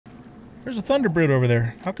There's a Thunderbird over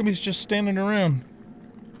there. How come he's just standing around?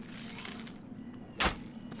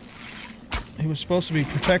 He was supposed to be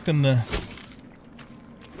protecting the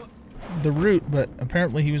route, but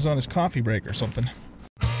apparently he was on his coffee break or something.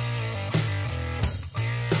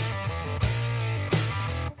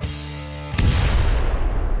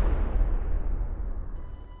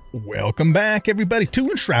 Welcome back, everybody, to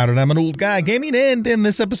Enshrouded. I'm an old guy gaming, and in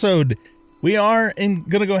this episode, we are going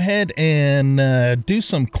to go ahead and do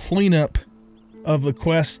some cleanup of the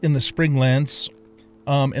quest in the Springlands.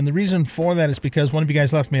 And the reason for that is because one of you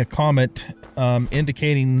guys left me a comment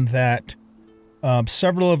indicating that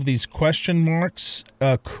several of these question marks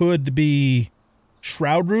could be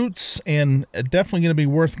shroud routes, and definitely going to be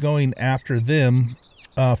worth going after them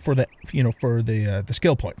for the the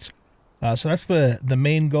skill points. So that's the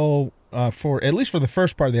main goal for at least for the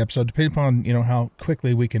first part of the episode, depending upon how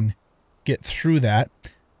quickly we can get through that.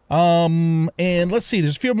 And let's see,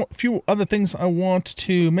 there's a few other things I want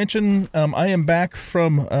to mention. I am back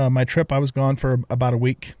from my trip. I was gone for about a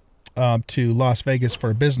week to Las Vegas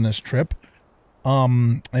for a business trip.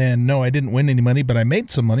 And no, I didn't win any money, but I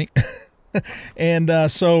made some money.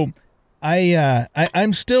 And so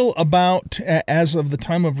I'm still about, as of the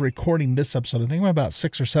time of recording this episode, I think I'm about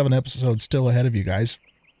 6 or 7 episodes still ahead of you guys,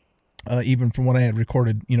 even from what I had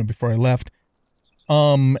recorded, before I left.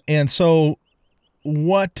 And so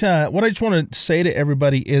what I just want to say to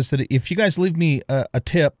everybody is that if you guys leave me a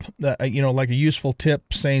tip, like a useful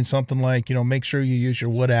tip saying something like, make sure you use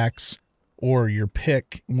your wood axe or your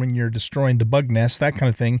pick when you're destroying the bug nest, that kind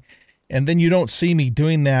of thing, and then you don't see me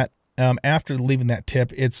doing that after leaving that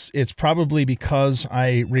tip, it's probably because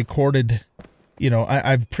I recorded,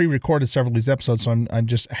 I've pre-recorded several of these episodes, so I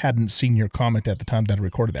just hadn't seen your comment at the time that I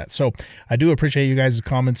recorded that. So I do appreciate you guys'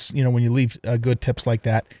 comments, when you leave good tips like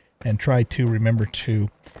that, and try to remember to,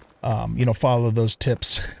 follow those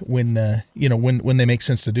tips when, when they make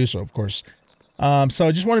sense to do so, of course. So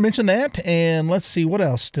I just want to mention that, and let's see, what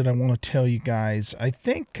else did I want to tell you guys? I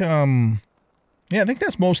think, yeah, I think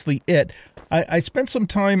that's mostly it. I spent some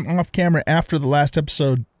time off camera after the last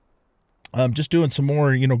episode, just doing some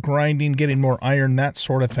more, grinding, getting more iron, that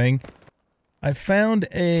sort of thing. I found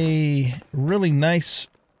a really nice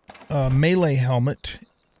melee helmet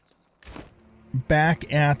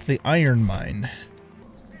back at the iron mine.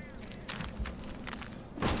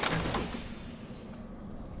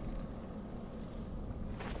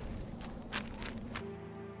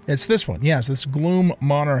 It's this one, yes, this Gloom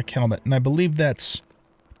Monarch helmet, and I believe that's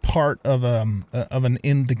part of an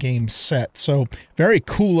in-the-game set. So very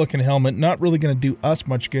cool looking helmet. Not really going to do us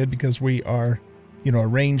much good because we are, a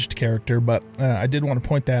ranged character, but I did want to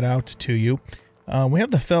point that out to you. We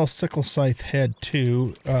have the Fell Sickle Scythe head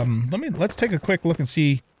too. Let's take a quick look and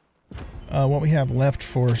see what we have left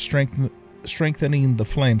for strengthening the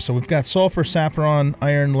flame. So we've got sulfur, saffron,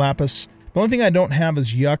 iron, lapis. The only thing I don't have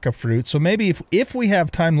is yucca fruit, so maybe if we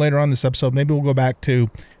have time later on this episode, maybe we'll go back to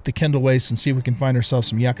the Kindle Waste and see if we can find ourselves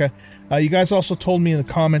some yucca. You guys also told me in the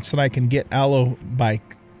comments that I can get aloe by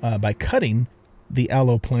cutting the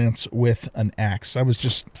aloe plants with an axe. I was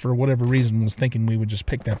just, for whatever reason, was thinking we would just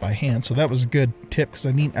pick that by hand, so that was a good tip because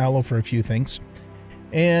I need aloe for a few things.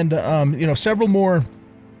 And, several more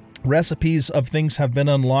recipes of things have been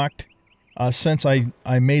unlocked since I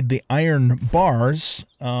made the iron bars,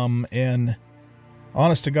 and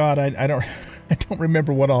honest to God, I don't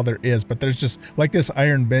remember what all there is, but there's just like this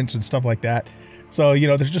iron bench and stuff like that. So,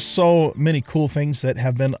 there's just so many cool things that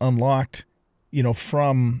have been unlocked,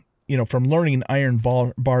 from learning iron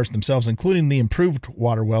bars themselves, including the improved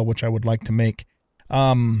water well, which I would like to make.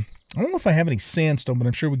 I don't know if I have any sandstone, but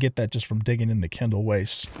I'm sure we get that just from digging in the Kindle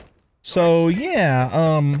Waste. So,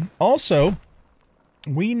 yeah, also,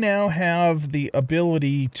 we now have the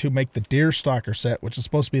ability to make the Deerstalker set, which is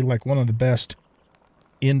supposed to be like one of the best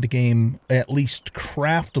in-the-game, at least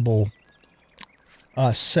craftable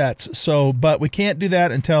sets. So, but we can't do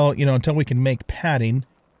that until we can make padding.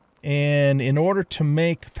 And in order to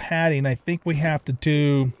make padding, I think we have to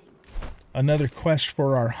do another quest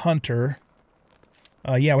for our hunter.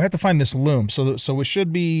 Yeah, we have to find this loom. So we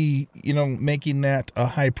should be, making that a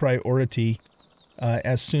high priority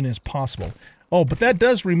as soon as possible. Oh, but that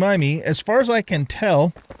does remind me, as far as I can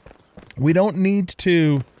tell, we don't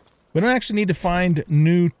actually need to find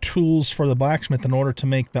new tools for the blacksmith in order to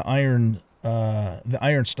make the iron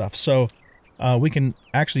stuff. So we can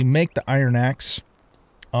actually make the iron axe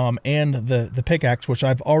and the pickaxe, which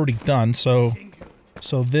I've already done. So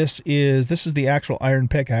this is the actual iron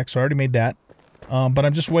pickaxe. So I already made that. But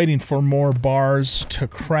I'm just waiting for more bars to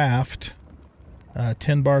craft.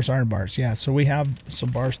 10 bars, iron bars. Yeah, so we have some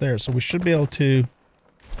bars there. So we should be able to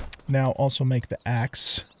now also make the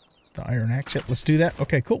axe. The iron axe. Yep, let's do that.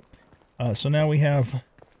 Okay, cool. So now we have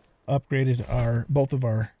upgraded both of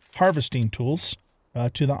our harvesting tools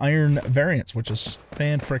to the iron variants, which is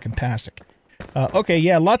fan-frickin-tastic. Okay,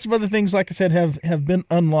 yeah, lots of other things, like I said, have been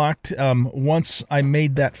unlocked once I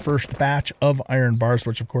made that first batch of iron bars,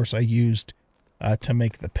 which of course I used to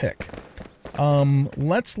make the pick.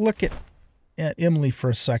 Let's look at Emily for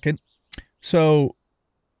a second. So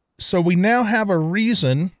we now have a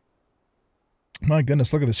reason. My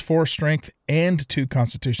goodness, look at this, 4 strength and 2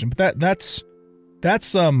 constitution. But that's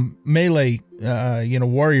melee,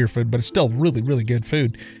 warrior food, but it's still really, really good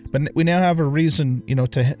food. But we now have a reason,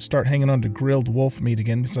 to start hanging on to grilled wolf meat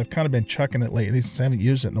again, because I've kind of been chucking it lately since I haven't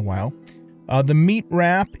used it in a while. The meat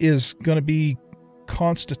wrap is going to be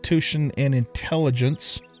constitution and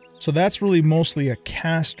intelligence. So that's really mostly a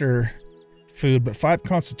caster food, but 5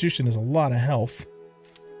 constitution is a lot of health.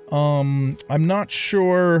 I'm not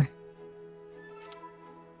sure.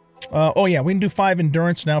 Oh yeah, we can do 5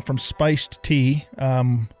 endurance now from spiced tea,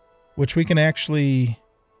 which we can actually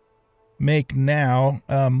make now.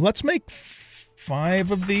 Let's make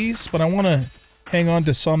 5 of these, but I want to hang on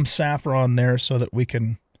to some saffron there so that we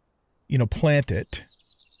can, plant it.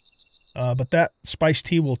 But that spiced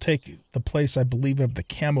tea will take the place, I believe, of the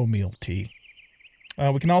chamomile tea.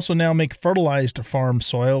 We can also now make fertilized farm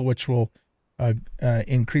soil, which will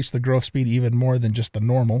increase the growth speed even more than just the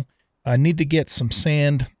normal. I need to get some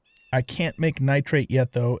sand. I can't make nitrate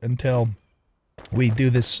yet, though, until we do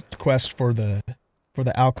this quest for the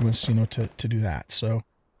alchemist, to do that. So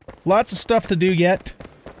lots of stuff to do yet.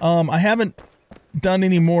 I haven't done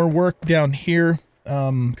any more work down here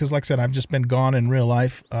because, like I said, I've just been gone in real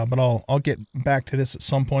life. But I'll get back to this at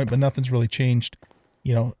some point. But nothing's really changed,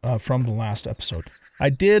 from the last episode. I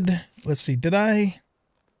did. Let's see. Did I?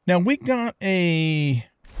 Now we got an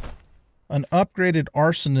upgraded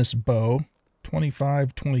arsonist bow.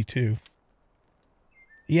 25, 22.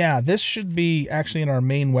 Yeah, this should be actually in our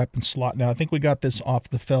main weapon slot now. I think we got this off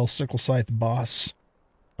the Fell Sickle Scythe boss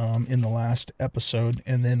in the last episode,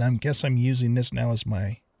 and then I guess I'm using this now as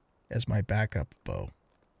my backup bow.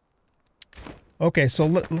 Okay, so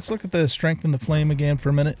let's look at the strength in the flame again for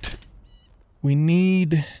a minute. We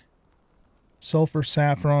need sulfur,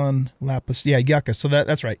 saffron, lapis. Yeah, yucca. So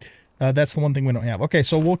that's right. That's the one thing we don't have. Okay,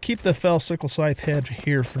 so we'll keep the Fell Sickle Scythe head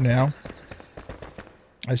here for now.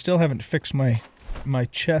 I still haven't fixed my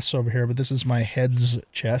chest over here, but this is my head's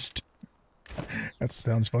chest. That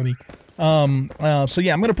sounds funny. So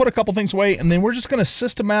yeah, I'm going to put a couple things away, and then we're just going to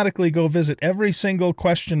systematically go visit every single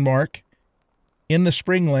question mark in the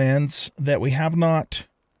Springlands that we have not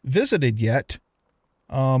visited yet.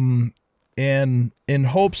 And in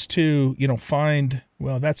hopes to, find,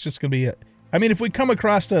 well, that's just going to be it. I mean, if we come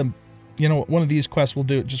across one of these quests, we'll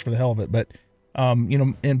do it just for the hell of it. But,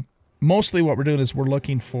 and mostly what we're doing is we're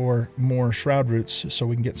looking for more shroud roots so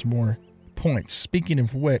we can get some more points. Speaking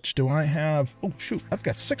of which, do I have... Oh, shoot. I've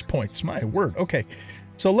got 6 points. My word. Okay.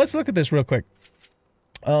 So let's look at this real quick.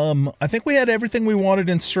 I think we had everything we wanted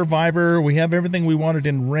in Survivor. We have everything we wanted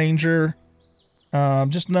in Ranger. I'm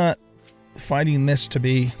just not finding this to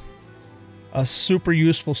be a super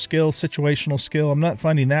useful skill, situational skill. I'm not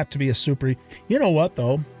finding that to be a super... You know what,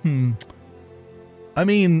 though? I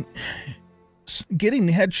mean... Getting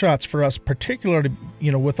headshots for us, particularly,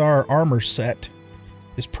 with our armor set,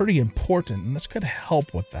 is pretty important, and this could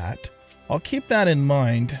help with that. I'll keep that in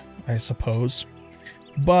mind, I suppose.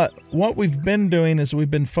 But what we've been doing is we've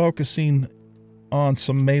been focusing on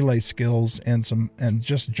some melee skills and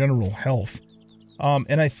just general health.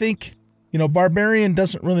 And I think, Barbarian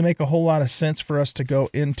doesn't really make a whole lot of sense for us to go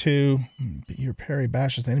into. Your parry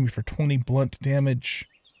bashes the enemy for 20 blunt damage.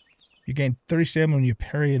 You gain 30 stamina when you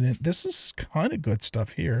parry it. This is kind of good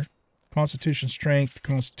stuff here. Constitution Strength,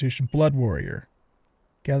 Constitution Blood Warrior.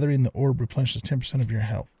 Gathering the orb replenishes 10% of your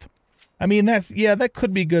health. I mean, that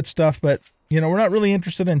could be good stuff, but, we're not really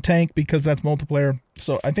interested in tank because that's multiplayer.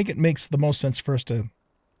 So I think it makes the most sense for us to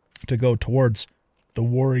go towards the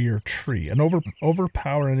warrior tree. And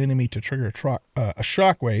overpower an enemy to trigger a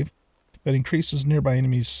shockwave that increases nearby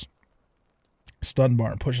enemies' stun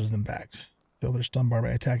bar and pushes them back. Fill their stun bar by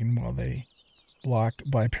attacking while they block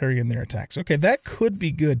by parrying their attacks. Okay, that could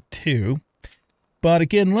be good too. But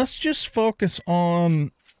again, let's just focus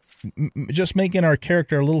on just making our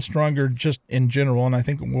character a little stronger just in general. And I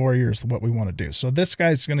think warrior is what we want to do. So this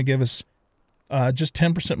guy's going to give us just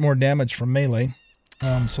 10% more damage from melee.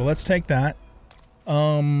 So let's take that.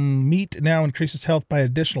 Meat now increases health by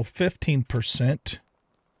additional 15%.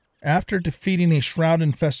 After defeating a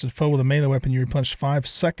shroud-infested foe with a melee weapon, you replenish 5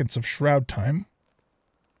 seconds of shroud time.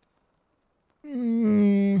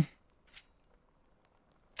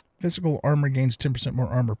 Physical armor gains 10% more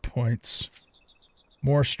armor points.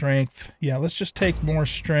 More strength. Yeah, let's just take more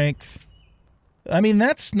strength. I mean,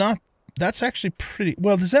 that's actually pretty...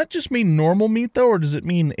 Well, does that just mean normal meat, though, or does it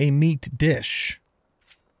mean a meat dish?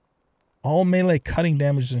 All melee cutting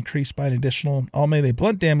damage is increased by an additional... All melee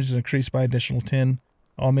blunt damage is increased by an additional 10.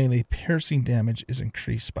 All melee piercing damage is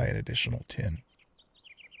increased by an additional 10.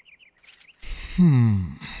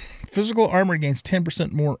 Physical armor gains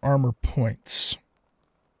 10% more armor points.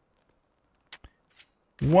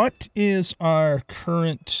 What is our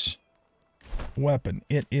current weapon?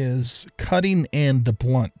 It is cutting and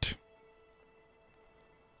blunt.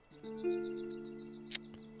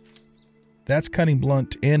 That's cutting,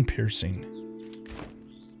 blunt, and piercing.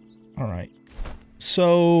 All right.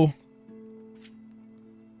 So,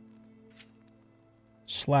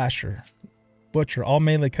 slasher. Butcher. All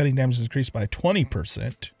melee cutting damage is increased by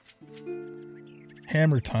 20%.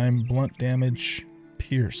 Hammer time, blunt damage,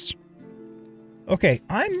 pierce. Okay,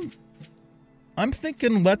 I'm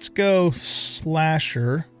thinking let's go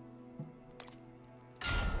slasher.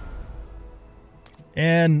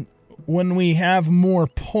 And when we have more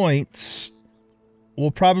points,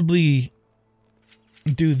 we'll probably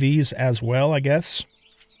do these as well, I guess.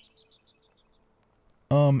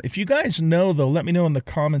 If you guys know, though, let me know in the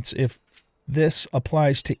comments if this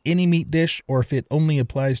applies to any meat dish or if it only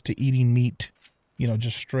applies to eating meat, you know,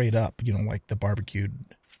 just straight up, you know, like the barbecued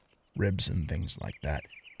ribs and things like that.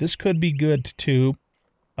 This could be good, too.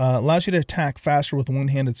 Allows you to attack faster with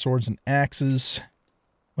one-handed swords and axes.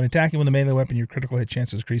 When attacking with a melee weapon, your critical hit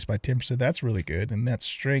chance is increased by 10%. That's really good. And that's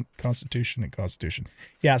strength, constitution, and constitution.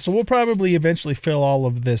 Yeah, so we'll probably eventually fill all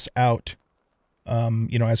of this out,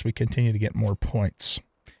 you know, as we continue to get more points.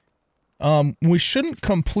 We shouldn't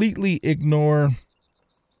completely ignore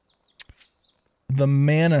the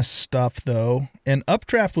mana stuff, though. And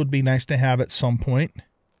updraft would be nice to have at some point.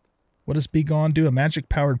 What does Be Gone do? A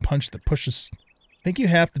magic-powered punch that pushes... I think you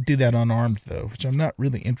have to do that unarmed, though, which I'm not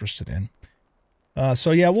really interested in.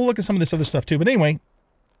 So, yeah, we'll look at some of this other stuff, too. But anyway,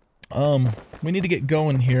 we need to get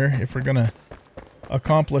going here if we're going to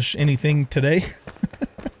accomplish anything today.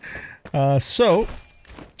 Let's go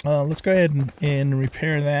ahead and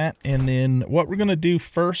repair that. And then what we're going to do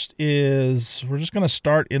first is we're just going to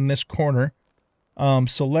start in this corner.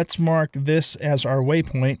 So let's mark this as our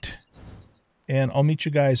waypoint. And I'll meet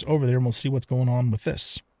you guys over there and we'll see what's going on with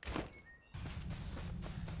this.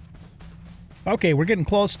 Okay, we're getting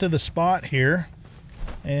close to the spot here.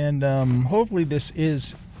 And hopefully this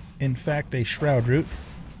is, in fact, a shroud route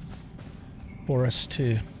for us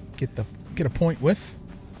to get a point with.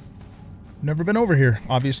 Never been over here,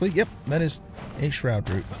 obviously. Yep, that is a shroud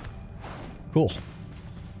route. Cool.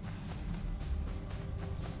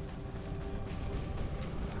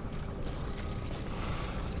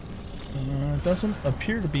 Doesn't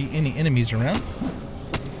appear to be any enemies around.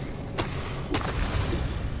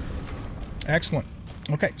 Excellent.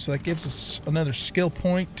 Okay, so that gives us another skill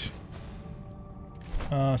point.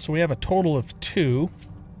 So we have a total of 2.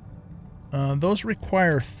 Those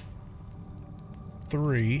require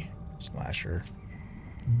 3. Slasher.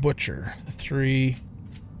 Butcher. 3.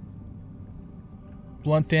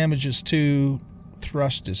 Blunt damage is 2.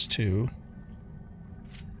 Thrust is 2.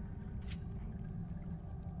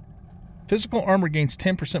 Physical armor gains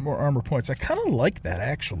 10% more armor points. I kind of like that,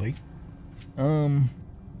 actually.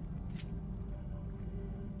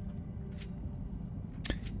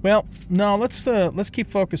 Well, no, let's keep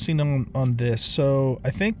focusing on this. So I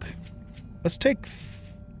think let's take.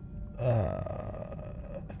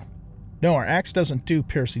 No, our axe doesn't do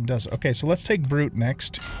piercing, does it? Okay, so let's take brute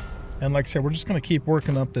next. And like I said, we're just going to keep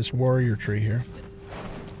working up this warrior tree here.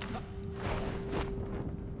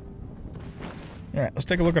 All right, let's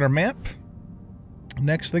take a look at our map.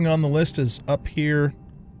 Next thing on the list is up here.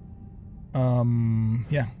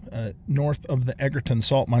 North of the Egerton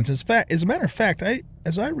salt mines. As a matter of fact,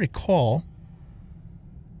 as I recall,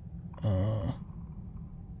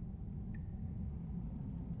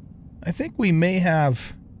 I think we may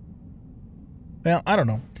have. Well, I don't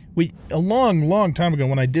know. A long time ago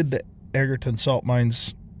when I did the Egerton salt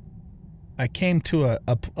mines, I came to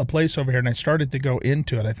a place over here and I started to go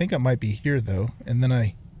into it. I think it might be here though, and then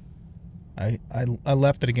I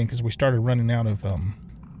left it again because we started running out of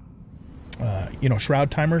shroud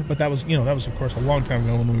timer. But that was of course a long time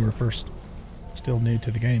ago when we were first still new to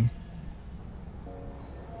the game.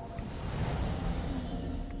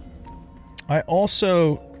 I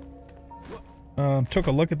also took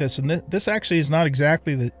a look at this, and this actually is not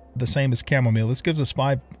exactly the same as chamomile. This gives us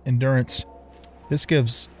 5 endurance. This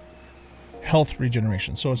gives health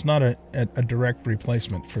regeneration, so it's not a direct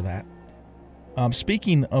replacement for that.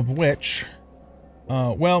 Speaking of which,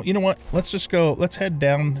 Well, you know what? Let's just go. Let's head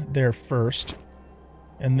down there first,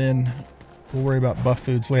 and then we'll worry about buff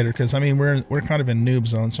foods later. Because I mean, we're kind of in noob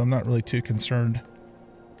zone, so I'm not really too concerned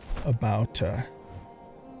about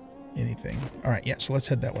anything. All right, yeah. So let's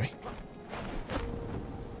head that way.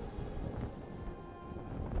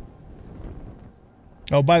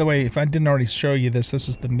 Oh, by the way, if I didn't already show you this, this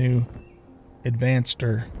is the new advanced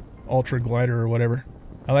or ultra glider or whatever.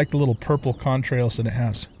 I like the little purple contrails that it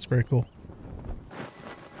has. It's very cool.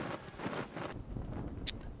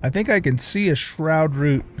 I think I can see a shroud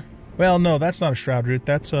route. Well, no, that's not a shroud route.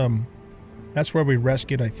 That's where we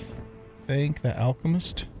rescued, I think, the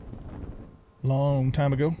alchemist long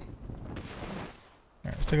time ago. All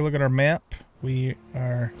right, let's take a look at our map. We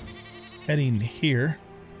are heading here.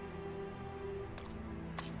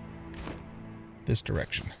 This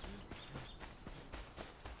direction.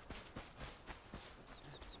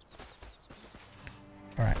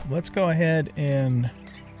 All right, let's go ahead and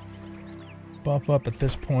buff up at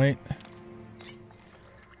this point.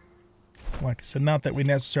 Like I said, not that we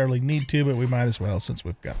necessarily need to, but we might as well since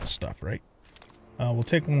we've got the stuff, right? We'll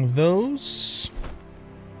take one of those.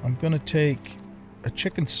 I'm going to take a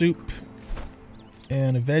chicken soup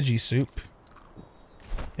and a veggie soup.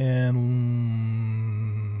 And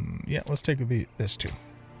yeah, let's take this too.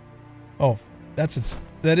 Oh, that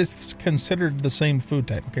is considered the same food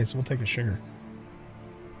type. Okay, so we'll take a sugar.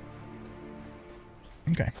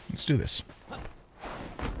 Okay, let's do this.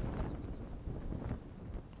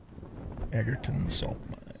 Egerton salt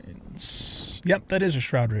mines. Yep, that is a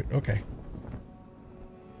shroud route. Okay.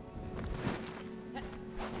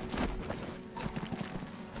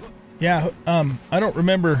 Yeah, I don't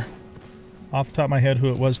remember off the top of my head who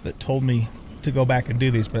it was that told me to go back and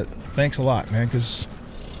do these, but thanks a lot, man, because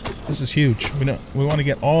this is huge. We want to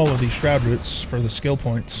get all of these shroud routes for the skill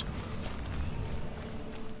points.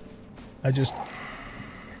 I just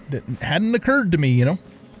hadn't occurred to me, you know.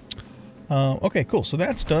 Okay, cool. So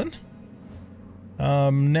that's done.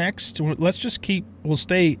 Next, we'll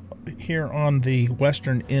stay here on the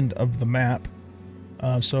western end of the map.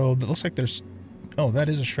 So it looks like there's, oh, that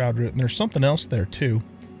is a shroud route, and there's something else there too.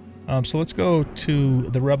 So let's go to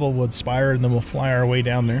the Revelwood Spire, and then we'll fly our way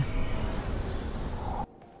down there.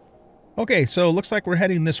 Okay, so it looks like we're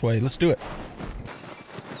heading this way. Let's do it.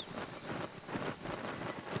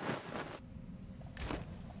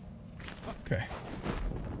 Okay.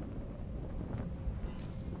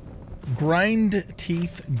 Grind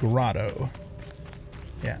Teeth Grotto.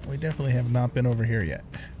 Yeah, we definitely have not been over here yet.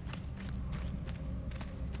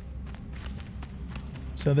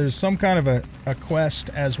 So there's some kind of a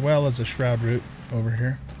quest as well as a shroud route over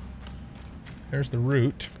here. There's the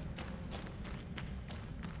route.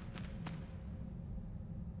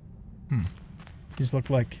 These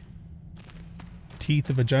look like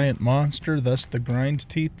teeth of a giant monster, thus the grind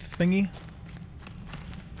teeth thingy.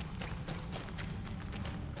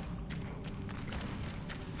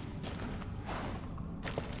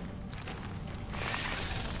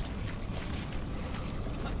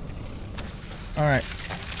 All right.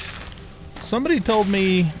 Somebody told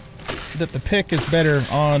me that the pick is better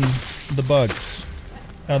on the bugs.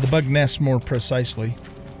 The bug nest more precisely.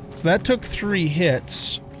 So that took 3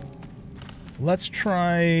 hits. Let's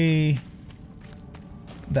try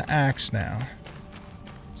the axe now.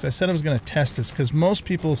 So I said I was going to test this because most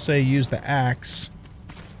people say use the axe.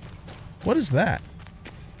 What is that?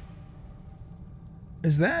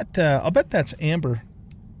 Is that, I'll bet that's amber.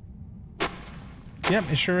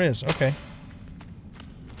 Yep, it sure is. Okay.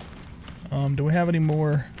 Do we have any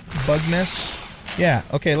more bug nests? Yeah,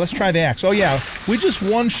 okay, let's try the axe. Oh yeah, we just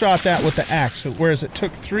one-shot that with the axe, whereas it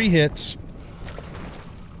took 3 hits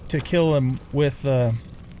to kill him with the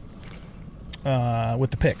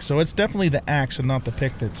pick. So it's definitely the axe and not the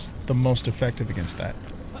pick that's the most effective against that.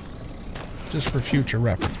 Just for future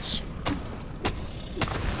reference.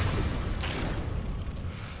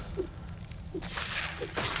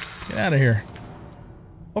 Get out of here.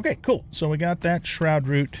 Okay, cool. So we got that shroud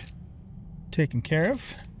route taken care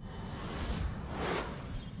of.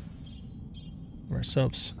 Give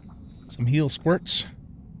ourselves some heal squirts.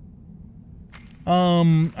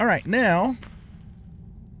 Alright, now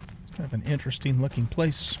it's kind of an interesting looking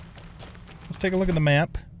place. Let's take a look at the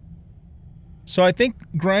map. So I think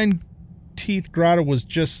Grind Teeth Grotto was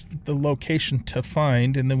just the location to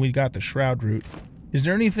find, and then we got the shroud route. Is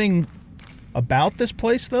there anything about this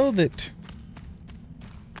place though that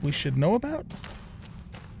we should know about?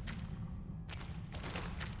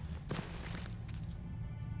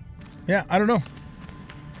 Yeah, I don't know.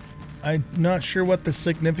 I'm not sure what the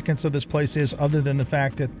significance of this place is other than the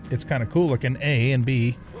fact that it's kind of cool looking, A, and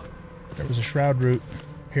B, there was a shroud route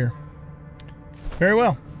here. Very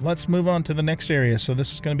well. Let's move on to the next area. So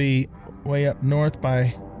this is going to be way up north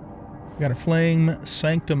by... We got a Flame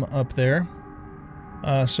Sanctum up there.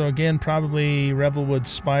 So again, probably Revelwood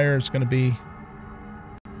Spire is going to be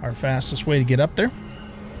our fastest way to get up there.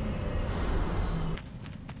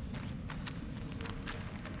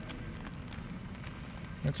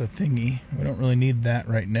 That's a thingy. We don't really need that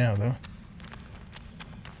right now, though.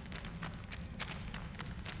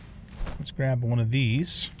 Let's grab one of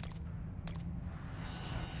these.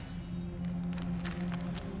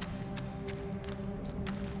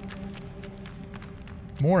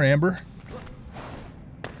 More amber.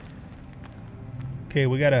 Okay,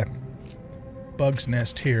 we got a bug's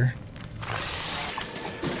nest here.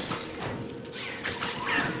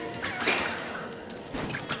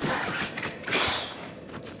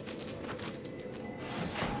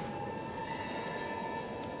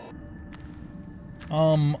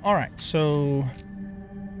 All right, so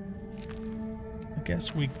I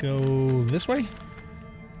guess we go this way.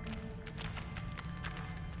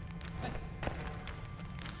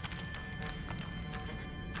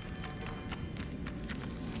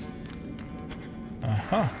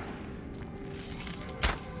 Uh-huh.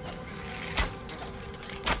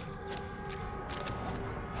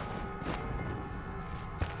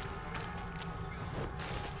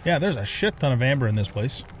 Yeah, there's a shit ton of amber in this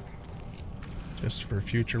place. Just for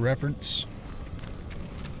future reference.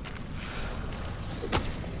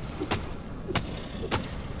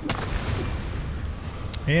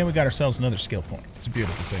 And we got ourselves another skill point. It's a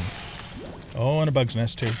beautiful thing. Oh, and a bug's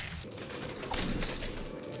nest too.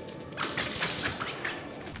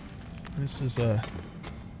 This is a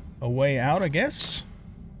way out, I guess.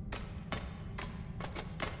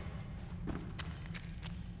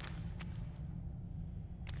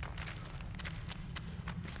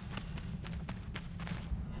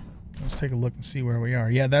 Let's take a look and see where we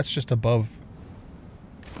are. Yeah, that's just above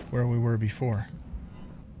where we were before.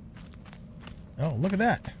 Oh, look at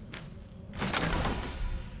that.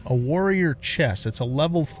 A warrior chest. It's a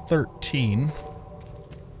level 13.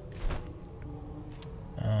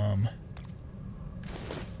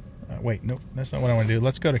 Wait, nope, that's not what I want to do.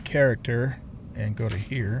 Let's go to character and go to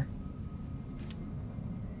here.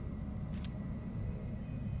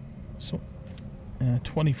 So,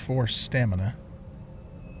 24 stamina.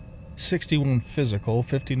 61 physical,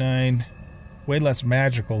 59, way less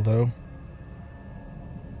magical though.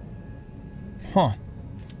 Huh.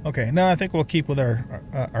 Okay, no, I think we'll keep with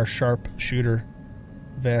our sharp shooter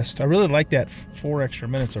vest. I really like that 4 extra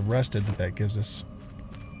minutes of rested that gives us.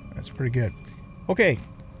 That's pretty good. Okay.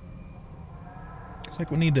 Looks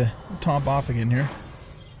like we need to top off again here.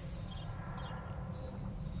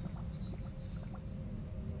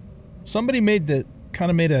 Somebody made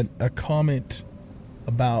a comment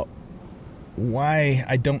about why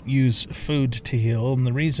I don't use food to heal, and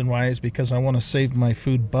the reason why is because I want to save my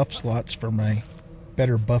food buff slots for my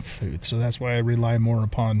better buff food. So that's why I rely more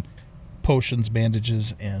upon potions,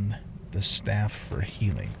 bandages, and the staff for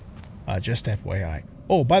healing. Just FYI.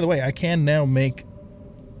 Oh, by the way, I can now make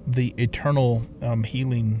the eternal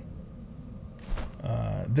healing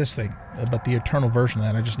this thing, but the eternal version of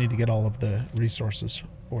that, I just need to get all of the resources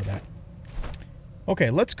for that. Okay,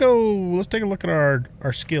 let's take a look at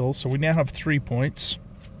our skills. So we now have 3 points.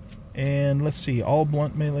 And let's see, all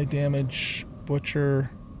blunt melee damage, butcher.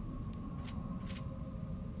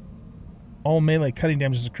 All melee cutting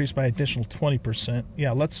damage is increased by additional 20%.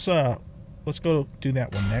 Yeah, let's go do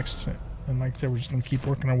that one next. And like I said, we're just gonna keep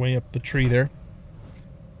working our way up the tree there.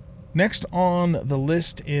 Next on the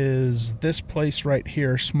list is this place right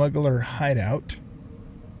here, Smuggler Hideout.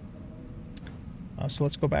 So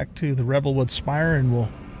let's go back to the Revelwood Spire and we'll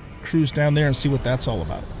cruise down there and see what that's all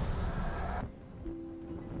about.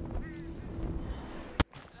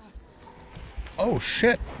 Oh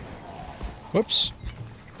shit! Whoops.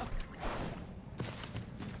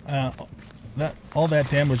 All that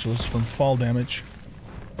damage was from fall damage.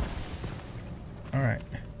 All right.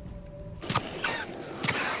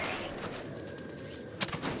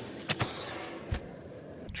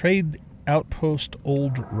 Trade Outpost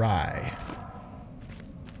Old Rye.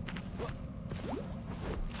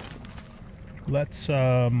 Let's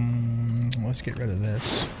get rid of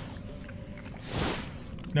this.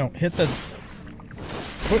 No, hit the...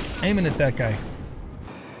 Quit aiming at that guy.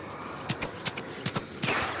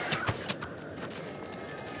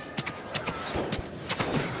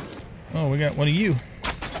 Oh, we got one of you.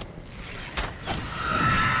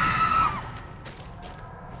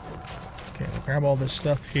 Okay, we'll grab all this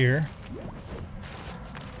stuff here.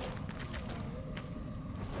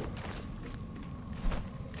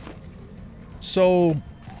 So,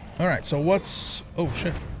 alright, so what's... Oh,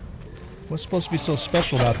 shit. What's supposed to be so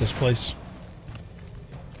special about this place?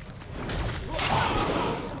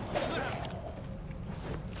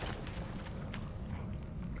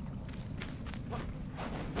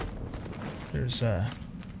 There's a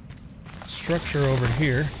structure over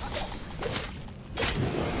here.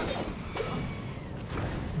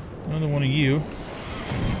 Another one of you.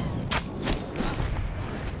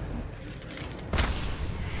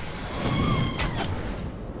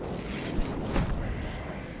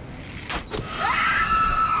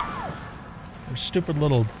 Their stupid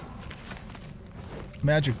little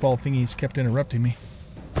magic ball thingies kept interrupting me.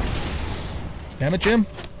 Damn it, Jim.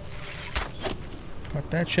 Cut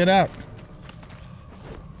that shit out.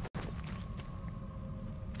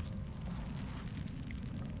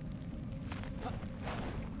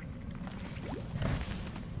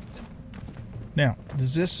 Now,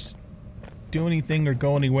 does this do anything or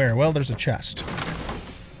go anywhere? Well, there's a chest.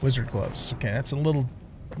 Wizard gloves. Okay, that's a little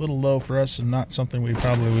low for us and not something we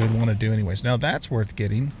probably would want to do anyways. Now, that's worth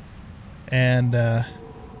getting. And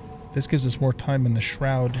this gives us more time in the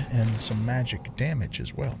shroud and some magic damage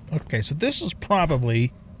as well. Okay, so this is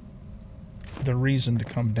probably the reason to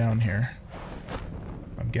come down here.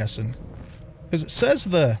 I'm guessing. Because it says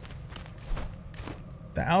the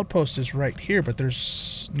outpost is right here, but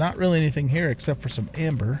there's not really anything here except for some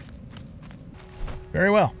amber.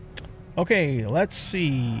 Very well. Okay, let's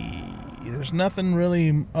see. There's nothing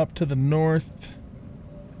really up to the north.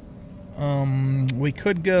 We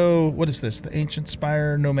could go... What is this? The Ancient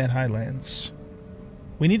Spire, Nomad Highlands.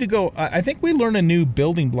 We need to go... I think we learn a new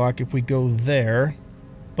building block if we go there.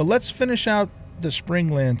 But let's finish out the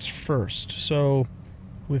Springlands first. So,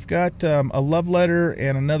 we've got a love letter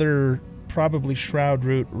and another... probably shroud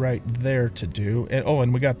route right there to do. And, oh,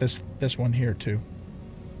 and we got this one here too.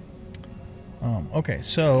 Okay,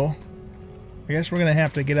 so I guess we're gonna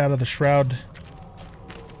have to get out of the shroud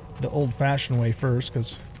the old-fashioned way first,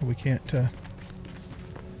 because we can't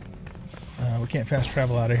fast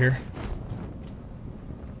travel out of here.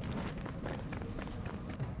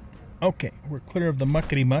 Okay, we're clear of the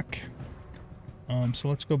muckety muck. So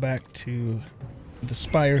let's go back to the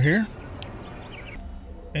spire here.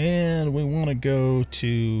 And we want to go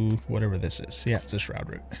to whatever this is. Yeah, it's a shroud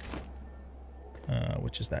route.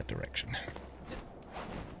 Which is that direction.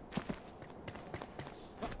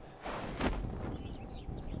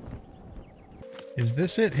 Is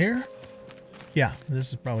this it here? Yeah, this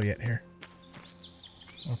is probably it here.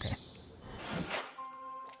 Okay.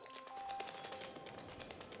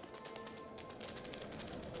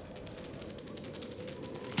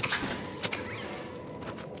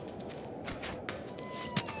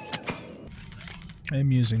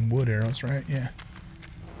 I'm using wood arrows, right? Yeah.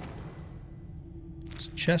 There's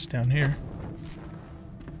a chest down here.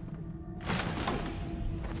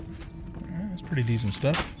 That's pretty decent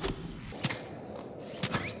stuff.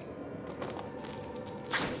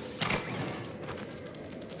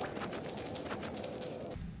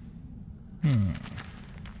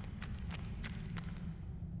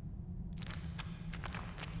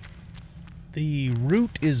 The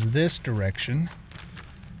route is this direction.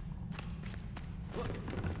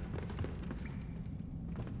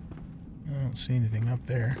 I don't see anything up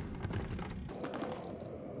there.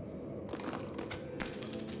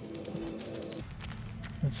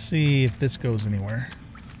 Let's see if this goes anywhere.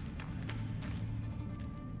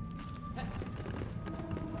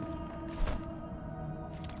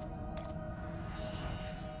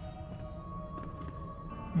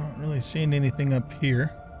 Not really seeing anything up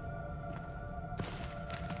here.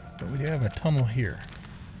 But we do have a tunnel here.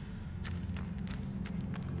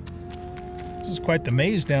 This is quite the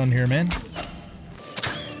maze down here, man.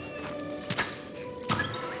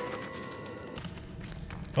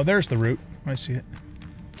 Oh, there's the route. I see it.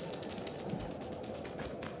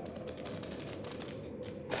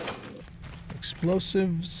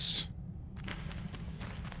 Explosives.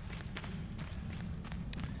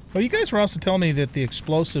 Oh, you guys were also telling me that the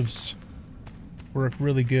explosives work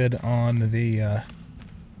really good on the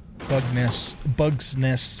bugs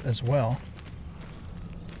nests as well.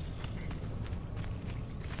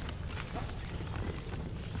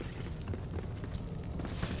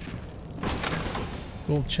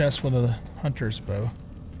 Gold chest with a hunter's bow.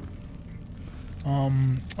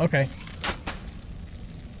 Okay.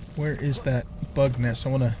 Where is that bug nest? I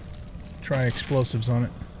want to try explosives on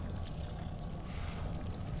it.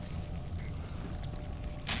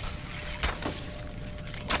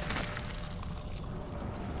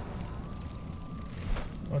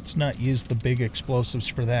 Let's not use the big explosives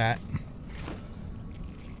for that.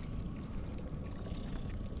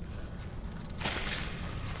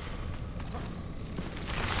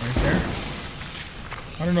 Right there.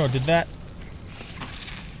 I don't know, did that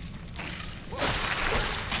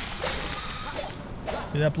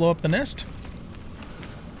Did that blow up the nest?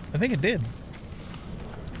 I think it did.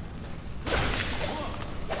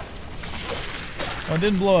 Oh, it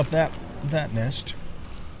didn't blow up that nest.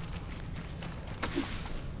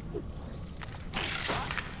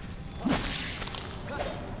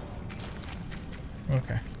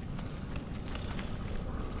 Okay.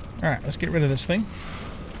 Alright, let's get rid of this thing.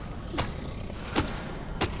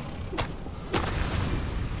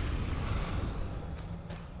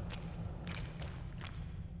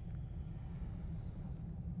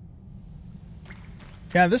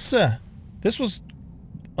 Yeah, this was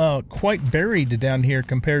quite buried down here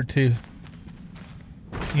compared to,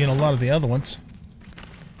 you know, a lot of the other ones.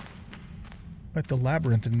 Quite the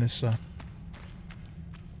labyrinth in this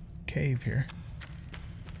cave here.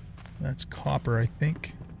 That's copper, I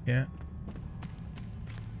think. Yeah.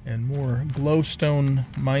 And more glowstone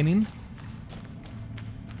mining.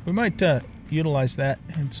 We might utilize that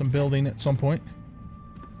in some building at some point.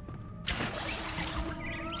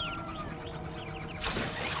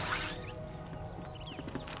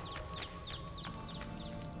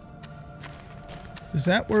 Is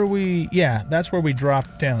that where we... Yeah, that's where we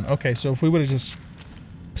dropped down. Okay, so if we would have just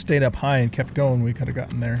stayed up high and kept going, we could have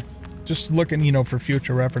gotten there. Just looking, you know, for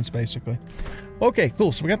future reference, basically. Okay,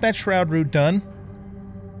 cool. So we got that shroud route done.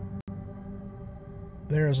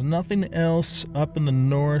 There's nothing else up in the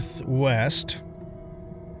northwest.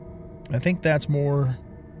 I think that's more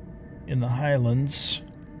in the highlands.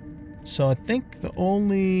 So I think the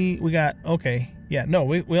only... We got... Okay. Yeah, no,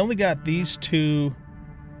 we only got these two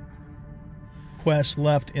quests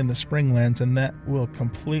left in the Springlands, and that will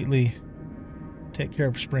completely take care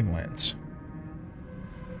of Springlands.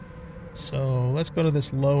 So let's go to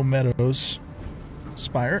this Low Meadows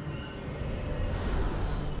spire.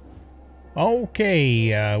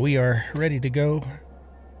 Okay, we are ready to go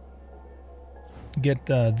get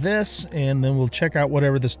this, and then we'll check out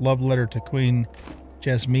whatever this love letter to Queen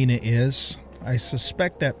Jasmina is. I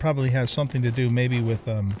suspect that probably has something to do maybe with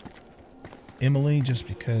Emily, just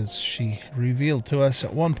because she revealed to us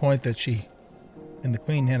at one point that she and the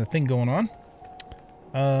Queen had a thing going on.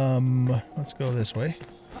 Let's go this way.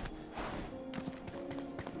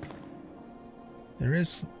 There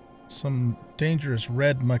is some dangerous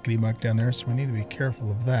red muckety-muck down there, so we need to be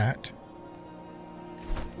careful of that.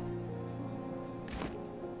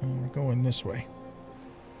 And we're going this way.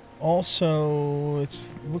 Also,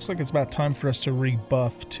 looks like it's about time for us to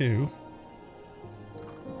rebuff too.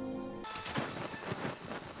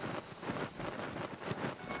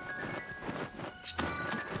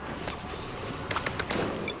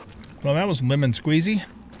 Well, that was lemon squeezy.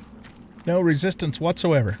 No resistance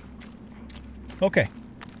whatsoever. Okay.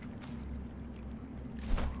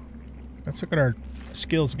 Let's look at our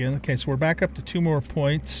skills again. Okay, so we're back up to 2 more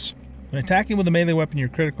points. When attacking with a melee weapon, your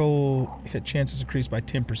critical hit chances increase by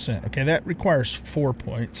 10%. Okay, that requires 4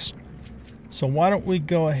 points. So why don't we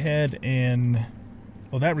go ahead and...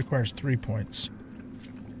 Well, that requires 3 points.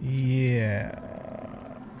 Yeah.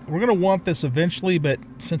 We're going to want this eventually, but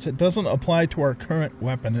since it doesn't apply to our current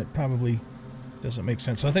weapon, it probably doesn't make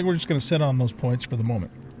sense. So I think we're just going to sit on those points for the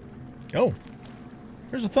moment. Oh,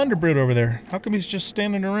 there's a Thunderbird over there. How come he's just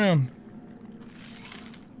standing around?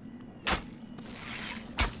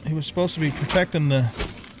 He was supposed to be protecting the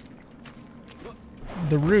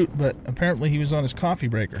route, but apparently he was on his coffee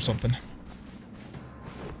break or something.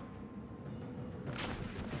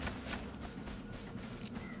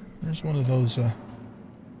 There's one of those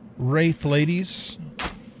wraith ladies.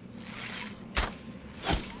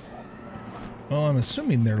 Well, I'm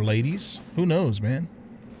assuming they're ladies. Who knows, man?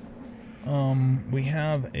 We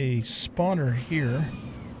have a spawner here.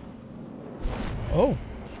 Oh.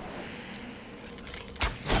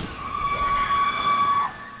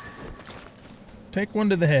 Take one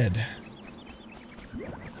to the head.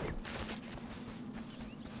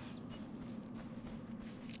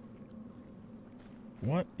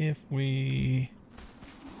 What if we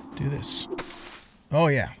do this? Oh,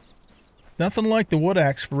 yeah. Nothing like the wood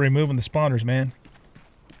axe for removing the spawners, man.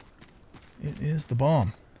 It is the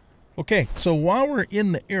bomb. Okay, so while we're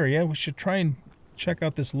in the area, we should try and check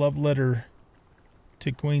out this love letter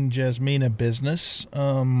to Queen Jasmina business.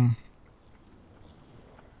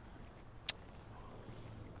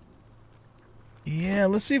 Yeah,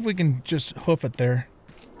 let's see if we can just hoof it there.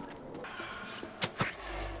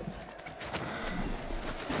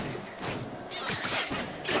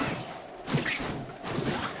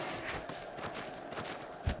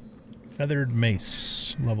 Feathered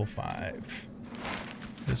mace, level 5.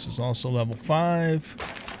 This is also level 5.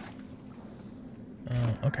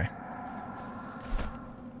 Okay.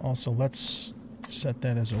 Also, let's set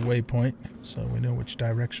that as a waypoint so we know which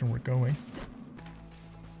direction we're going.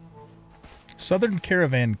 Southern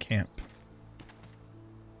Caravan Camp.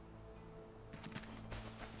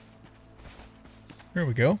 Here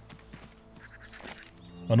we go.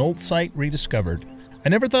 An old site rediscovered. I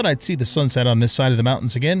never thought I'd see the sunset on this side of the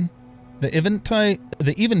mountains again. The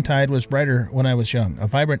eventide was brighter when I was young, a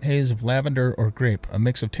vibrant haze of lavender or grape, a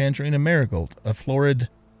mix of tangerine and marigold, a florid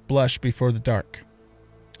blush before the dark.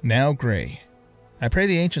 Now gray. I pray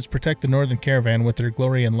the ancients protect the northern caravan with their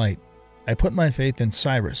glory and light. I put my faith in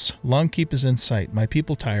Cyrus. Long keep is in sight. My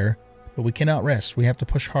people tire, but we cannot rest. We have to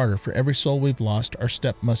push harder. For every soul we've lost, our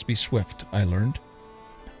step must be swift, I learned.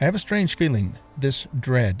 I have a strange feeling, this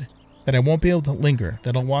dread, that I won't be able to linger,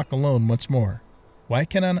 that I'll walk alone once more. Why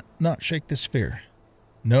can I not shake this fear?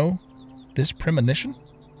 No? This premonition?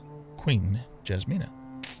 Queen Jasmina.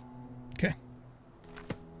 Okay.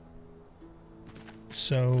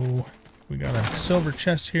 So, we got a silver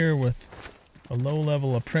chest here with a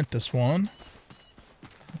low-level apprentice one.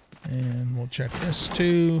 And we'll check this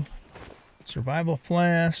too. Survival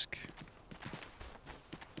flask.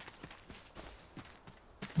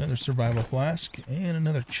 Another survival flask. And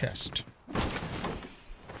another chest.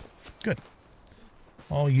 Good.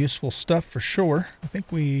 All useful stuff for sure. I think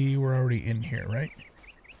we were already in here, right?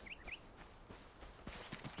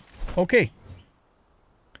 Okay.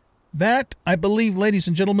 That, I believe, ladies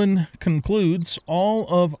and gentlemen, concludes all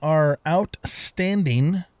of our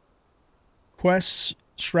outstanding quests,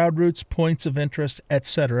 shroud routes, points of interest,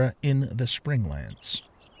 etc. in the Springlands.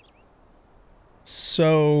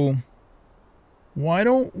 So, why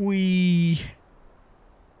don't we...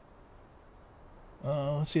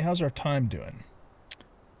 let's see, how's our time doing?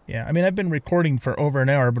 Yeah, I mean, I've been recording for over an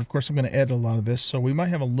hour, but of course I'm going to edit a lot of this, so we might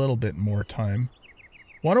have a little bit more time.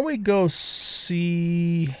 Why don't we go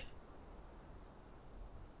see...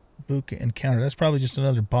 Buka Encounter. That's probably just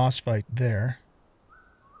another boss fight there.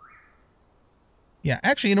 Yeah,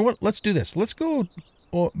 actually, you know what? Let's do this. Let's go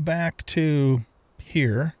back to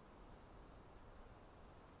here.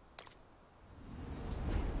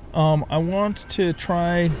 I want to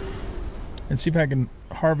try and see if I can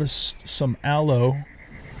harvest some aloe.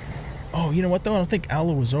 Oh, you know what, though? I don't think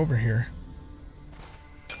aloe was over here.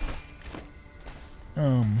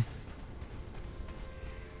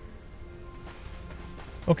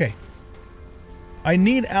 Okay. I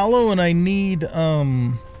need aloe and I need,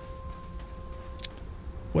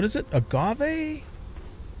 what is it? Agave? I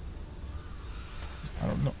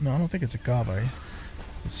don't know. No, I don't think it's agave.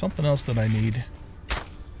 It's something else that I need.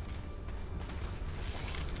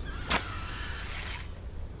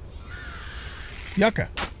 Yucca.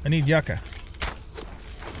 I need yucca.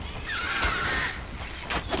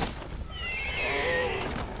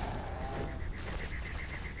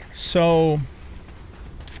 So,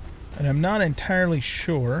 and I'm not entirely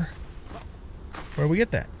sure where we get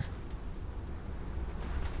that.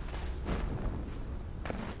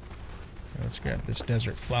 Let's grab this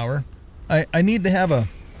desert flower. I need to have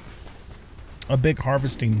a big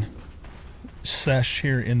harvesting sesh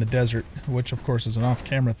here in the desert, which of course is an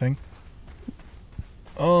off-camera thing.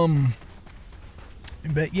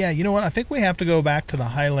 But yeah, you know what? I think we have to go back to the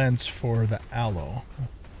highlands for the aloe.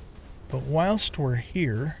 But whilst we're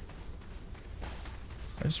here,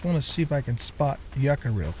 I just want to see if I can spot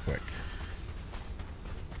yucca real quick.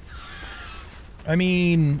 I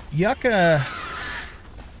mean, yucca...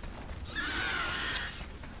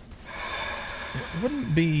 It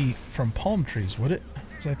wouldn't be from palm trees, would it?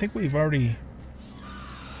 Because I think we've already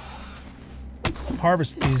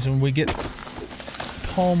harvested these and we get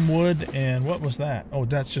palm wood and what was that? Oh,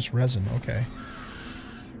 that's just resin. Okay.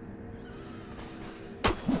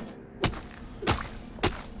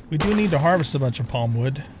 We do need to harvest a bunch of palm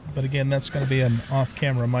wood, but again, that's going to be an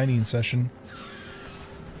off-camera mining session.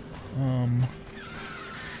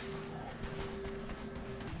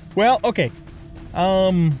 Well, okay.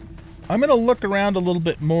 I'm going to look around a little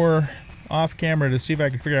bit more off-camera to see if I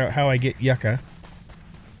can figure out how I get yucca.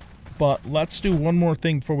 But let's do one more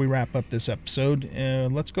thing before we wrap up this episode.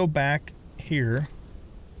 Let's go back here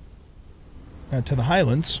to the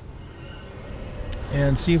highlands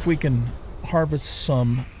and see if we can harvest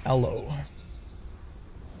some aloe.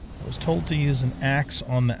 I was told to use an axe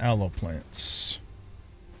on the aloe plants.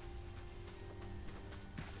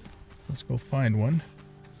 Let's go find one.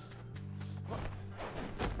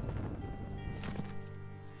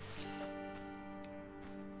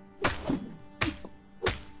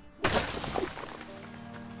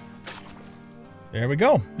 There we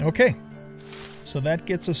go. Okay. So that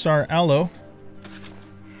gets us our aloe.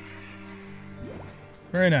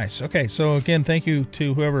 Very nice. Okay, so again, thank you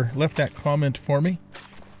to whoever left that comment for me.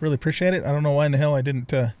 Really appreciate it. I don't know why in the hell I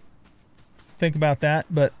didn't think about that,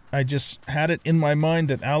 but I just had it in my mind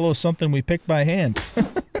that aloe is something we pick by hand,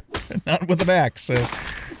 not with an axe. So,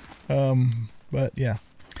 but yeah.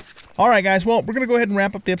 All right, guys. Well, we're going to go ahead and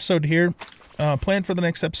wrap up the episode here. Plan for the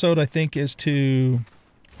next episode, I think, is to,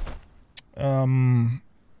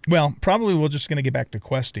 well, probably we're just going to get back to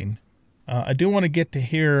questing. I do want to get to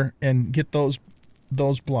here and get those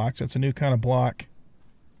blocks. That's a new kind of block.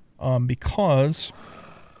 Because,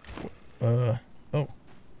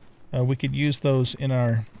 we could use those in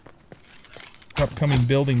our upcoming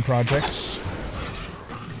building projects.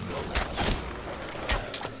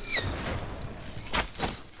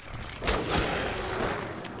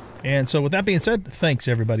 And so with that being said, thanks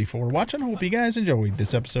everybody for watching. I hope you guys enjoyed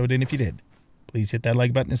this episode, and if you did, please hit that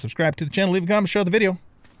like button and subscribe to the channel, leave a comment, share the video,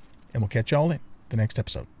 and we'll catch y'all in the next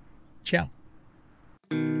episode. Ciao.